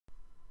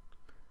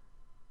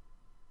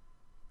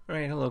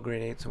Alright, hello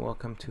grade 8s and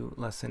welcome to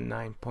lesson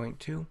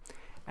 9.2,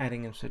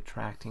 adding and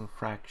subtracting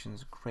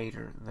fractions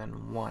greater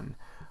than 1.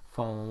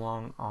 Follow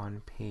along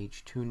on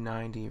page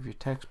 290 of your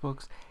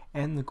textbooks,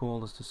 and the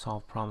goal is to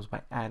solve problems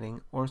by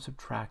adding or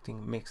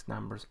subtracting mixed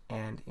numbers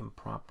and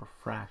improper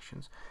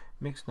fractions.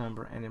 Mixed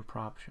number and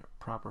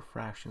improper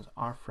fractions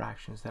are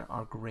fractions that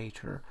are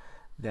greater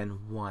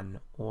than 1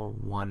 or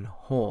 1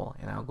 whole,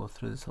 and I'll go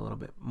through this a little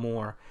bit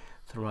more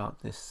throughout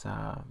this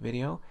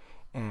video,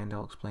 and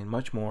I'll explain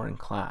much more in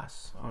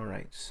class.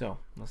 Alright, so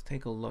let's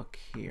take a look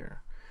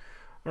here.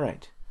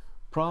 Alright,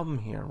 problem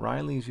here.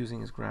 Riley is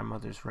using his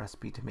grandmother's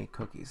recipe to make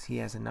cookies. He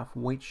has enough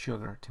white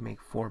sugar to make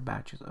 4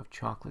 batches of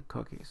chocolate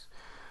cookies.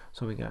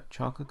 So we got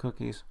chocolate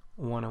cookies,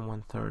 1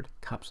 1/3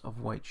 cups of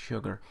white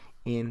sugar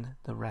in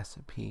the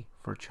recipe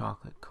for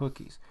chocolate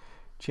cookies.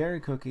 Cherry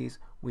cookies,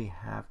 we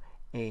have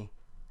a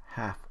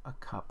half a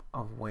cup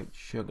of white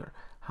sugar.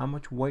 How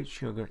much white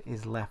sugar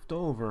is left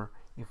over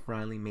if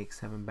Riley makes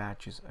 7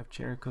 batches of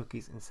cherry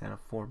cookies instead of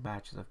 4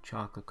 batches of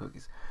chocolate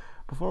cookies?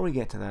 Before we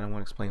get to that, I want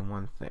to explain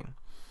one thing.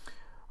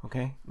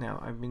 Okay, now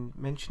I've been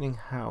mentioning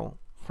how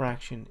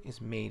fraction is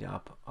made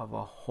up of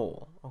a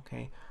whole.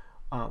 Okay,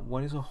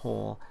 what is a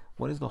whole?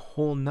 What is the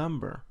whole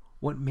number?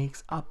 What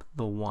makes up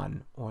the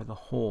 1 or the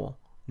whole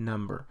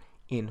number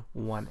in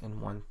 1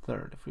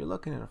 1/3? If you're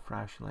looking at a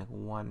fraction like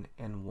 1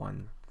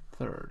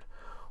 1/3,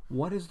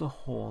 what is the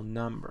whole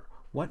number?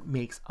 What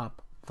makes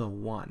up the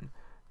 1?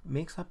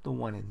 Makes up the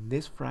 1 in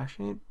this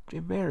fraction,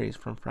 it varies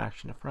from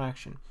fraction to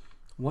fraction.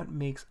 What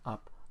makes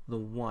up the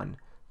 1?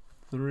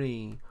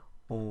 3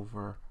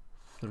 over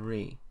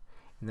 3.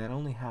 And that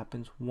only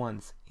happens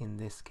once in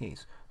this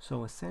case.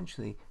 So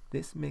essentially,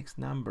 this mixed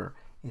number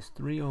is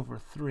 3 over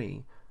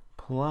 3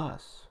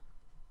 plus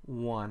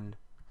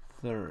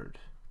 1/3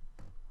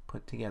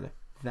 put together.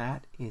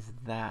 That is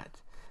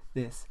that.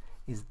 This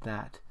is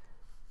that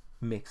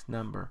mixed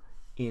number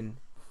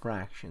in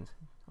fractions.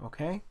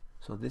 Okay?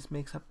 So this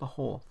makes up the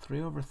whole.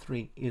 3 over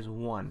 3 is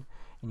 1.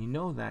 And you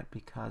know that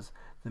because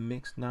the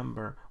mixed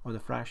number, or the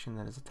fraction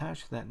that is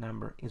attached to that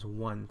number, is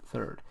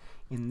 1/3.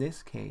 In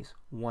this case,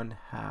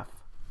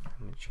 1/2. I'm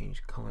going to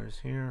change colors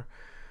here.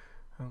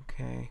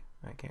 Okay,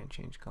 I can't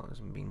change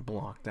colors. I'm being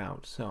blocked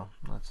out. So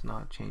let's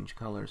not change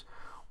colors.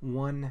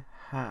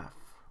 1/2.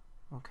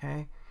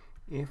 Okay?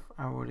 If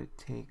I were to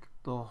take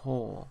the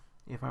whole,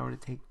 if I were to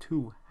take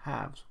 2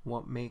 halves,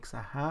 what makes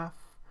a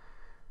half?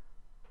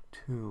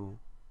 2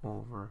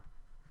 over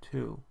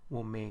 2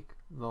 will make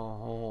the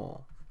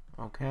whole.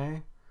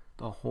 Okay?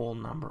 The whole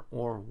number,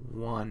 or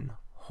 1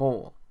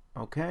 whole.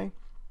 Okay?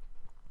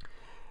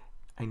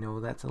 I know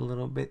that's a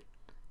little bit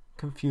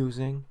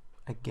confusing.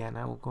 Again,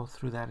 I will go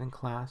through that in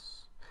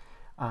class.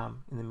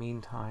 In the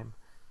meantime,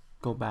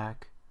 go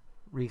back,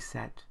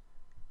 reset,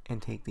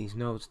 and take these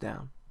notes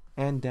down.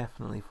 And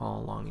definitely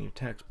follow along in your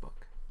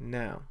textbook.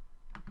 Now,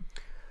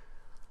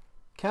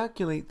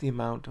 calculate the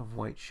amount of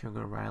white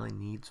sugar Riley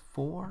needs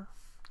for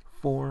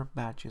 4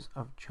 batches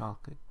of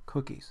chocolate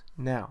cookies.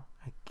 Now,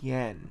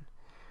 again,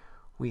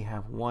 we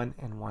have 1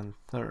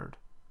 1/3.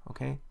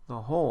 Okay?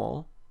 The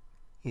whole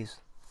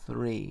is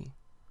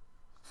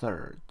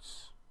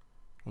 3/3.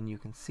 And you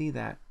can see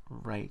that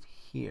right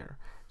here.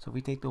 So if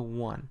we take the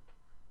 1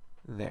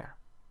 there,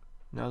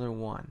 another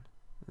 1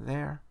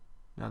 there,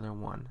 another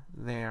 1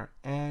 there,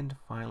 and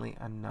finally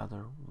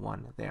another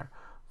 1 there.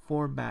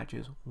 4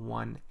 batches,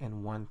 1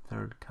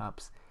 1/3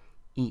 cups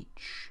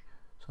each.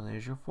 So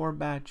there's your 4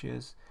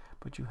 batches,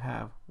 but you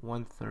have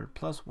 1/3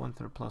 plus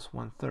 1/3 plus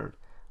 1/3.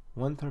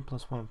 1/3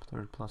 plus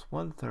 1/3 plus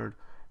 1/3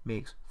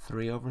 makes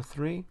 3 over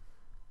 3.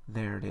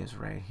 There it is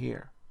right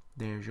here.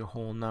 There's your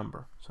whole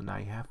number. So now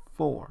you have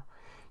 4.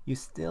 You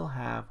still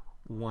have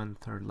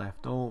 1/3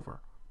 left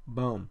over.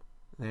 Boom.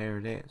 There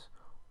it is.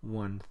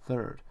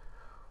 1/3.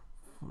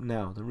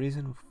 Now, the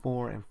reason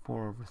 4 and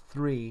 4 over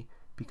 3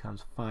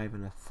 becomes 5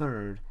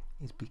 1/3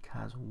 is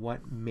because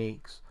what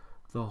makes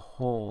the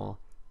whole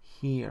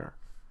here?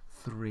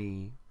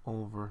 3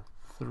 over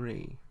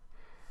 3.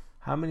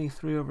 How many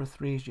 3 over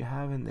 3's do you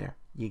have in there?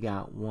 You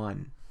got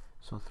 1.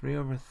 So 3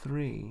 over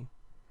 3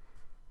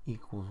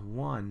 equals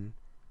 1.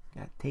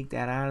 You got to take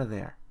that out of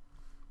there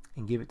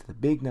and give it to the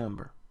big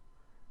number.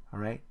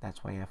 Alright,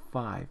 that's why you have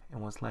 5.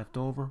 And what's left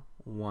over?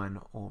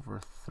 1 over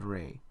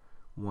 3.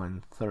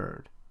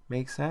 1/3.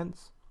 Make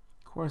sense?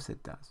 Of course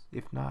it does.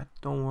 If not,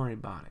 don't worry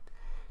about it.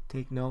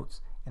 Take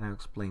notes, and I'll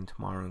explain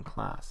tomorrow in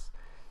class.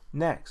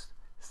 Next,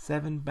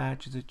 7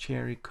 batches of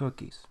cherry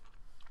cookies.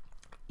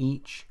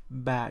 Each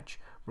batch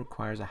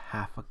requires a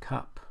half a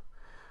cup.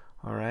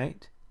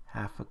 Alright?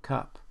 Half a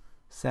cup.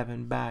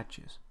 7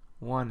 batches.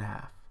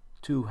 1/2.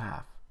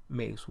 2/2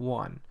 makes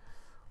 1.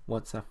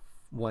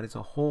 What is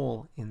a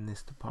whole in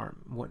this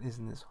department? What is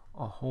in this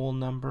a whole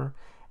number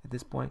at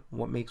this point?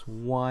 What makes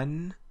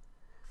 1?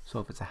 So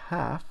if it's a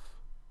half,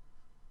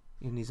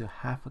 it needs a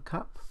half a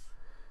cup.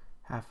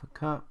 Half a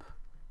cup.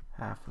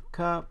 Half a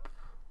cup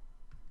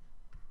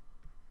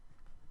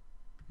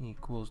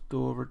equals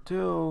 2 over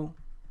 2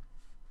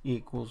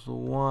 equals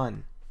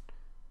 1.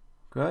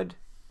 Good?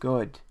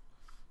 Good.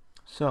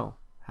 So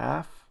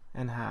half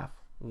and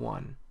half,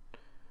 1.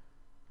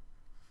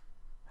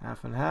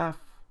 half and half,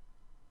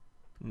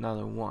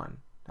 another 1,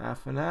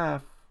 half and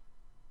half,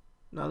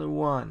 another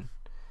 1,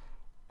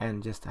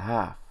 and just a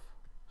half.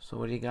 So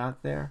what do you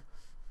got there?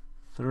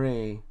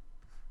 3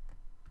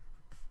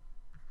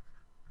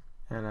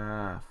 and a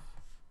half.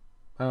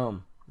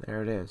 Boom,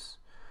 there it is.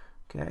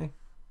 Okay,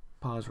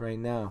 pause right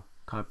now,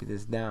 copy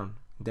this down,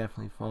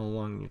 definitely follow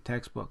along in your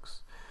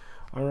textbooks.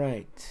 All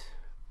right,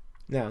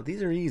 now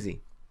these are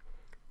easy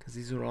because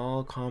these are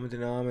all common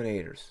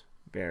denominators.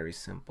 Very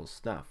simple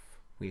stuff.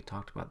 We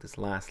talked about this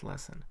last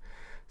lesson.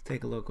 Let's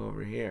take a look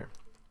over here.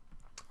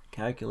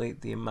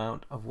 Calculate the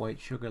amount of white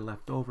sugar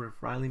left over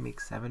if Riley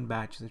makes 7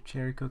 batches of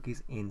cherry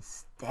cookies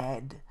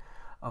instead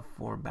of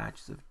 4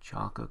 batches of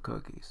chocolate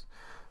cookies.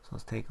 So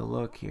let's take a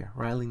look here.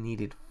 Riley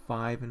needed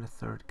 5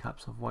 1/3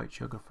 cups of white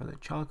sugar for the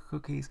chocolate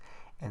cookies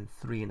and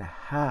 3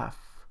 1/2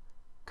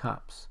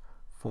 cups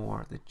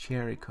for the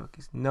cherry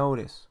cookies.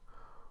 Notice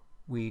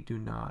we do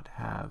not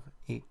have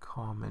a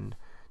common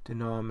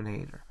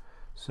denominator.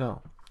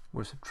 So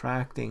we're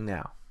subtracting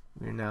now.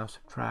 We're now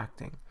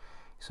subtracting.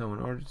 So in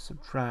order to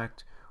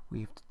subtract,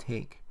 we have to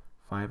take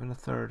 5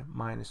 1/3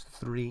 minus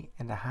 3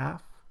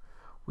 1/2.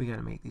 We got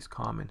to make these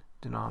common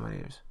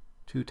denominators.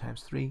 2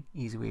 times 3,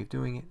 easy way of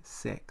doing it,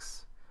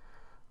 6.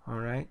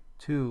 Alright,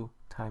 2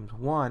 times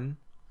 1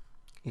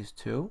 is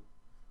 2.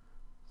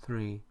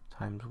 3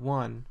 times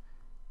 1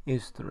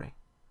 is 3.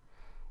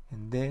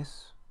 And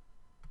this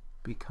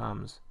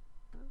becomes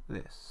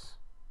this.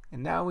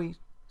 And now we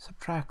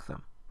subtract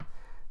them.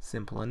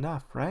 Simple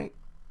enough, right?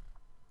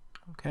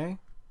 Okay.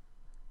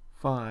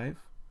 5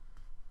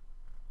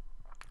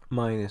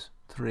 minus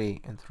 3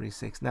 and 3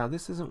 6. Now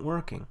this isn't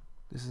working.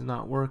 This is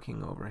not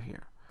working over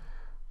here.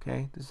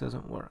 Okay, this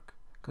doesn't work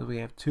because we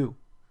have 2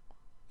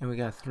 and we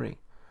got 3.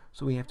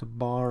 So we have to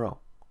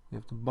borrow. We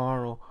have to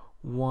borrow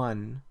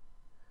 1,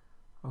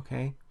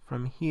 okay,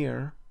 from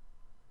here,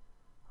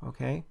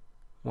 okay,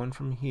 1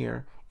 from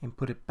here, and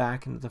put it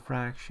back into the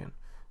fraction.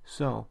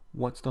 So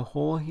what's the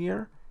whole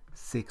here?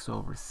 6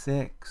 over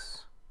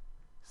 6.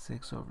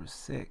 6 over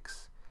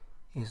 6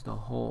 is the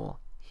whole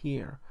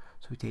here.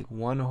 So we take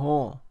one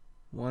whole,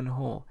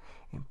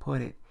 and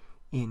put it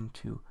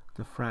into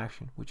the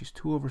fraction, which is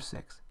 2 over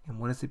 6. And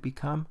what does it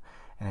become?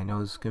 And I know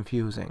this is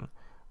confusing,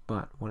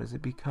 but what does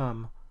it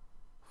become?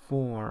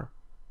 4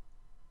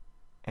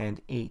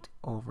 and 8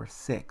 over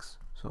 6.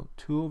 So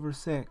 2 over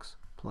 6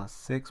 plus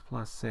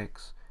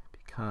 6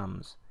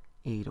 becomes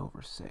 8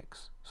 over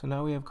 6. So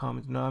now we have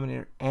common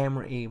denominator and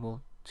we're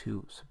able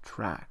to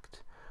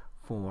subtract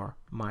 4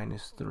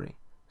 minus 3.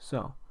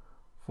 So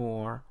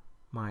 4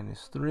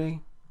 minus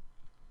 3.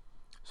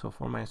 So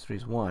 4 minus 3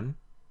 is 1.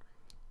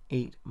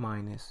 8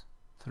 minus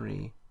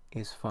 3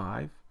 is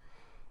 5.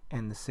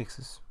 And the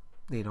 6's,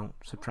 they don't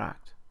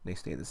subtract. They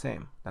stay the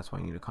same. That's why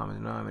you need a common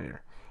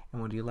denominator.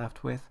 And what are you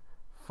left with?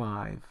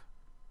 5,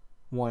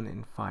 1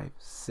 and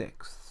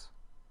 5/6.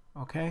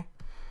 Okay?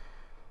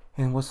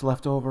 And what's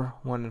left over?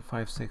 1 and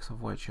 5/6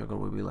 of white sugar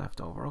will be left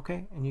over.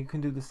 Okay? And you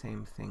can do the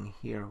same thing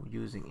here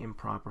using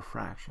improper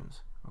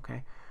fractions.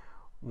 Okay?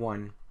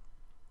 5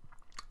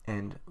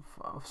 and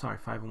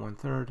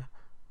 1/3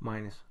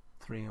 minus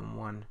 3 and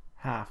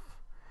 1/2.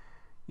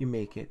 You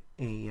make it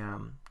a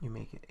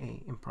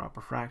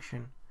improper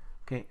fraction.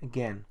 Okay?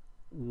 Again,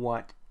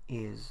 what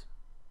is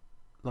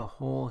the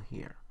whole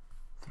here?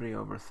 3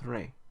 over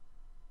 3.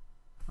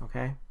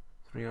 Okay?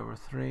 3 over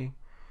 3.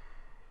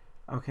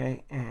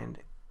 Okay?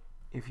 And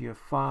if you have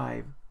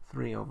 5,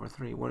 3 over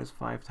 3, what is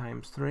 5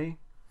 times 3?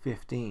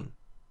 15.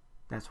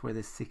 That's where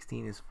this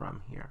 16 is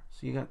from here.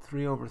 So you got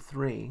 3 over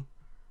 3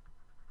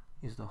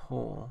 is the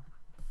whole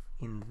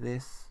in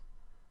this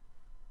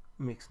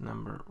mixed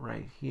number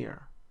right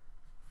here.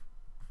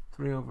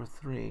 3 over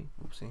 3,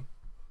 oopsie.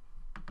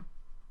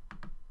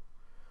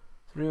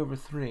 3 over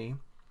 3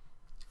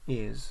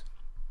 is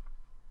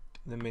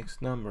the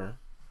mixed number,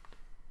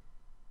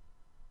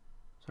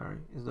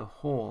 is the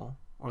whole,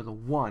 or the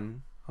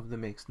 1 of the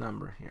mixed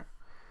number here.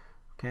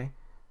 Okay?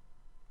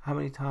 How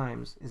many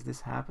times is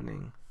this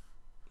happening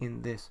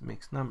in this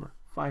mixed number?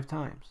 5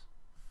 times.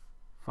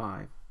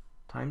 5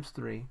 times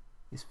 3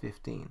 is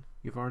 15.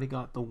 You've already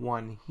got the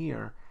 1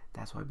 here.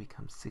 That's why it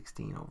becomes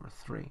 16 over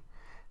 3.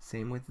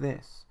 Same with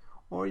this.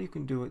 Or you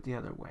can do it the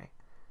other way.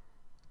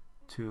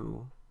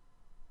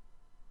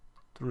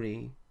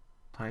 3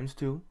 times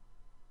 2,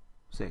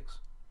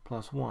 6,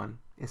 plus 1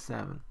 is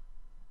 7.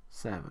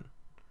 7.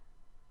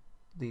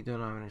 The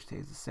denominator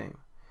stays the same.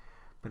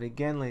 But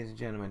again, ladies and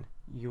gentlemen,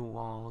 you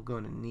all are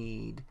going to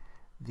need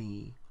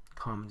the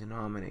common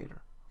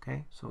denominator.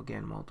 Okay, so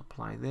again,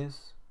 multiply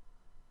this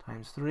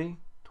times 3,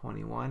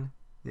 21.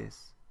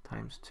 This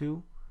times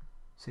 2,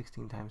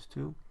 16 times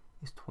 2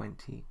 is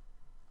 32.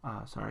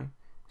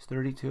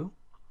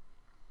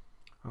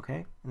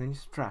 Okay, and then you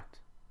subtract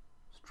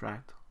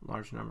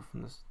large number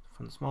from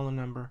the smaller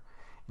number,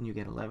 and you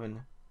get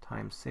 11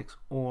 times 6,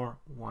 or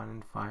 1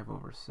 and 5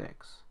 over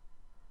 6.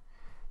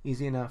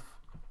 Easy enough.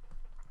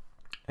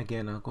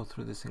 Again, I'll go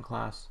through this in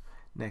class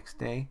next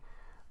day,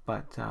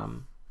 but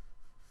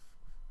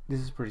this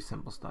is pretty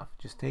simple stuff.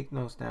 Just take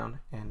notes down,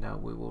 and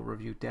we will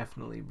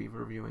definitely be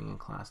reviewing in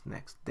class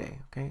next day.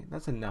 Okay,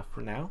 that's enough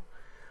for now.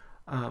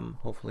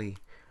 Hopefully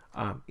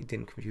it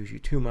didn't confuse you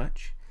too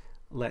much.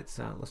 Let's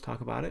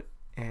talk about it,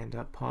 and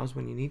pause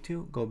when you need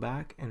to, go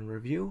back and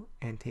review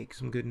and take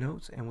some good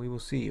notes, and we will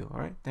see you. All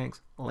right,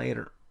 thanks.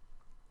 Later.